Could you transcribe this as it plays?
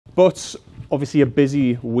But obviously a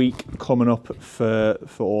busy week coming up for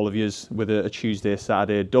all of yous with a Tuesday,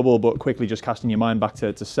 Saturday double. But quickly just casting your mind back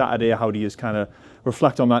to Saturday, how do you kind of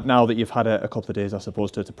reflect on that now that you've had a couple of days, I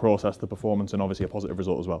suppose, to process the performance and obviously a positive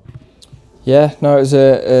result as well? Yeah, no, it was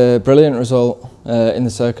a brilliant result in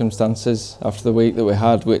the circumstances after the week that we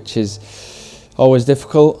had, which is always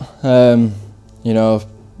difficult. You know,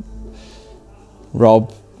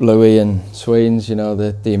 Rob, Louis and Sweens, you know,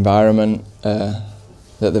 the environment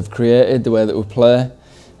that they've created, the way that we play,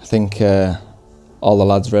 I think all the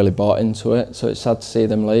lads really bought into it, so it's sad to see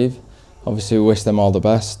them leave. Obviously we wish them all the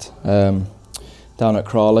best down at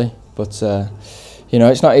Crawley, but you know,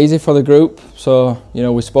 it's not easy for the group, so you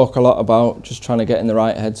know, we spoke a lot about just trying to get in the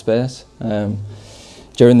right headspace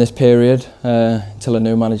during this period until a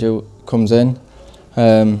new manager comes in.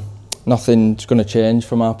 Nothing's going to change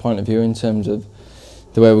from our point of view in terms of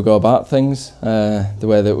the way we go about things, the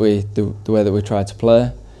way that we try to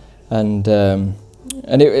play, and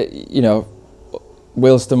it, you know,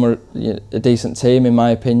 Wealdstone were a decent team in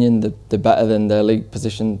my opinion. They're better than their league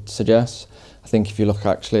position suggests. I think if you look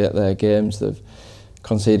actually at their games, they've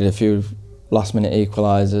conceded a few last-minute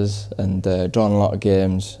equalisers and drawn a lot of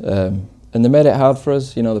games, and they made it hard for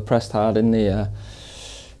us. You know, they pressed hard in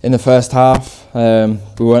the first half.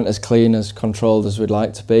 We weren't as clean, as controlled as we'd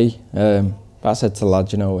like to be. But I said to the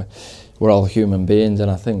lads, you know, we're all human beings,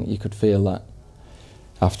 and I think you could feel that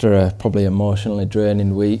after a probably emotionally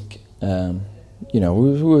draining week. You know,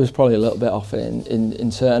 we was probably a little bit off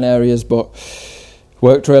in certain areas, but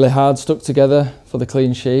worked really hard, stuck together for the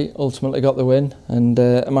clean sheet, ultimately got the win, and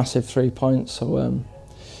a massive 3 points. So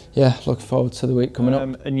yeah, looking forward to the week coming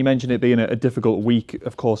up. And you mentioned it being a difficult week,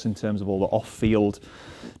 of course, in terms of all the off-field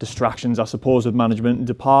distractions, I suppose, with management and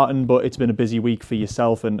departing, but it's been a busy week for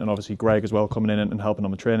yourself and obviously Greg as well, coming in and helping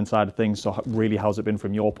on the training side of things. So really, how's it been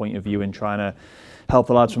from your point of view in trying to help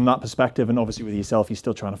the lads from that perspective? And obviously with yourself, you're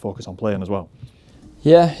still trying to focus on playing as well.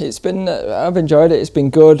 Yeah, it's been, I've enjoyed it, it's been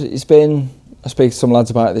good. It's been, I spoke to some lads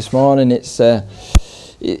about it this morning,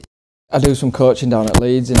 I do some coaching down at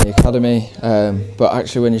Leeds in the academy, but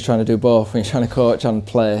actually when you're trying to do both, when you're trying to coach and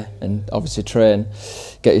play and obviously train,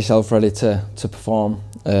 get yourself ready to perform,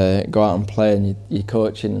 go out and play, and you're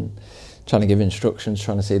coaching and trying to give instructions,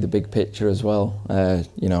 trying to see the big picture as well,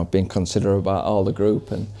 you know, being considerate about all the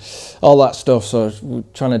group and all that stuff. So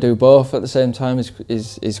trying to do both at the same time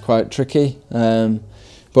is quite tricky,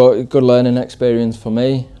 but a good learning experience for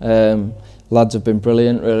me. Lads have been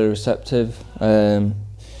brilliant, really receptive.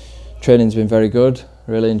 Training's been very good,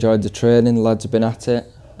 really enjoyed the training, the lads have been at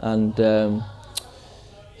it, and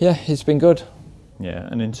yeah, it's been good. Yeah,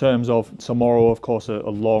 and in terms of tomorrow, of course, a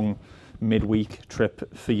long midweek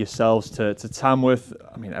trip for yourselves to Tamworth.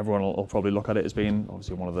 I mean, everyone will probably look at it as being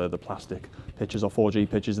obviously one of the plastic pitches or 4G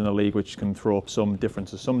pitches in the league, which can throw up some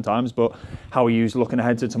differences sometimes. But how are you looking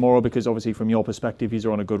ahead to tomorrow? Because obviously from your perspective,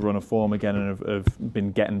 you're on a good run of form again and have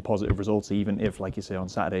been getting positive results, even if, like you say, on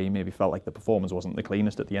Saturday, you maybe felt like the performance wasn't the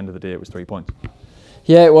cleanest. At the end of the day, it was 3 points.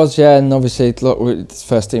 Yeah, it was, yeah, and obviously, look, it's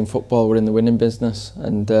first team football, we're in the winning business,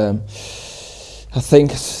 and I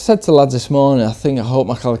think, I said to the lads this morning, I hope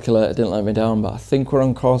my calculator didn't let me down, but I think we're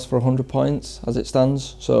on course for 100 points as it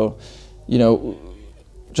stands. So, you know,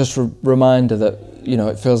 just a reminder that, you know,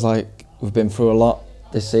 it feels like we've been through a lot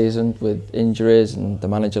this season with injuries and the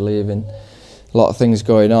manager leaving, a lot of things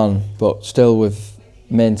going on, but still we've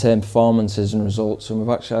maintained performances and results, and we've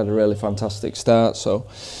actually had a really fantastic start. So,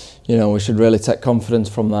 you know, we should really take confidence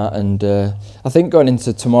from that, and I think going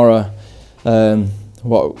into tomorrow,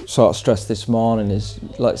 what sort of stressed this morning is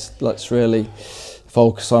let's really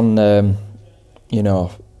focus on you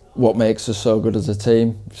know, what makes us so good as a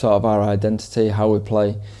team, sort of our identity, how we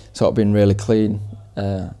play, sort of being really clean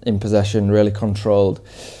in possession, really controlled,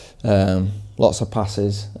 lots of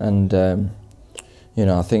passes, and you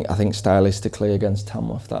know, I think stylistically against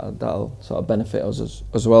Tamworth that'll sort of benefit us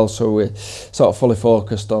as well. So we're sort of fully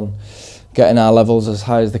focused on getting our levels as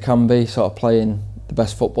high as they can be, sort of playing the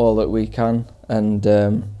best football that we can, and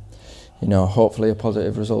you know, hopefully a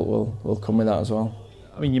positive result will come with that as well.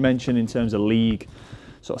 I mean, you mentioned in terms of league,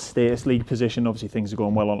 sort of status league position, obviously things are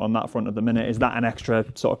going well on that front at the minute. Is that an extra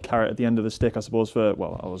sort of carrot at the end of the stick, I suppose, for,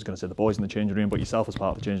 well, I was going to say the boys in the changing room, but yourself as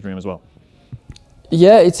part of the changing room as well?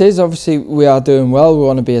 Yeah, it is. Obviously we are doing well, we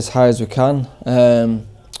want to be as high as we can,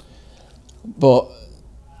 but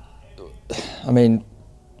I mean,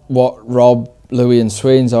 what Rob, Louis and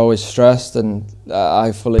Sweens always stressed, and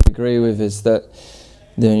I fully agree with, is that,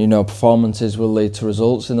 you know, performances will lead to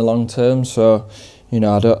results in the long term. So, you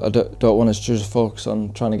know, I don't want us to just focus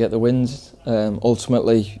on trying to get the wins.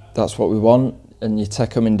 Ultimately, that's what we want. and you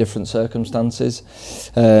take them in different circumstances,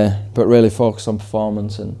 but really focus on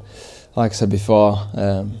performance. And like I said before,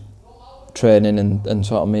 training and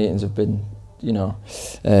sort of meetings have been, you know,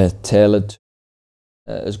 tailored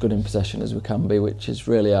as good in possession as we can be, which is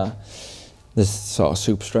really the sort of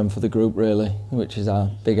super strength of the group, really, which is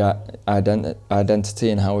our big identity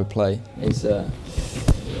in how we play. Is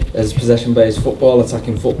as possession-based football,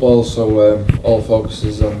 attacking football, so all focus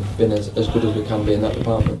is on being as good as we can be in that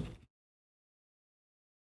department.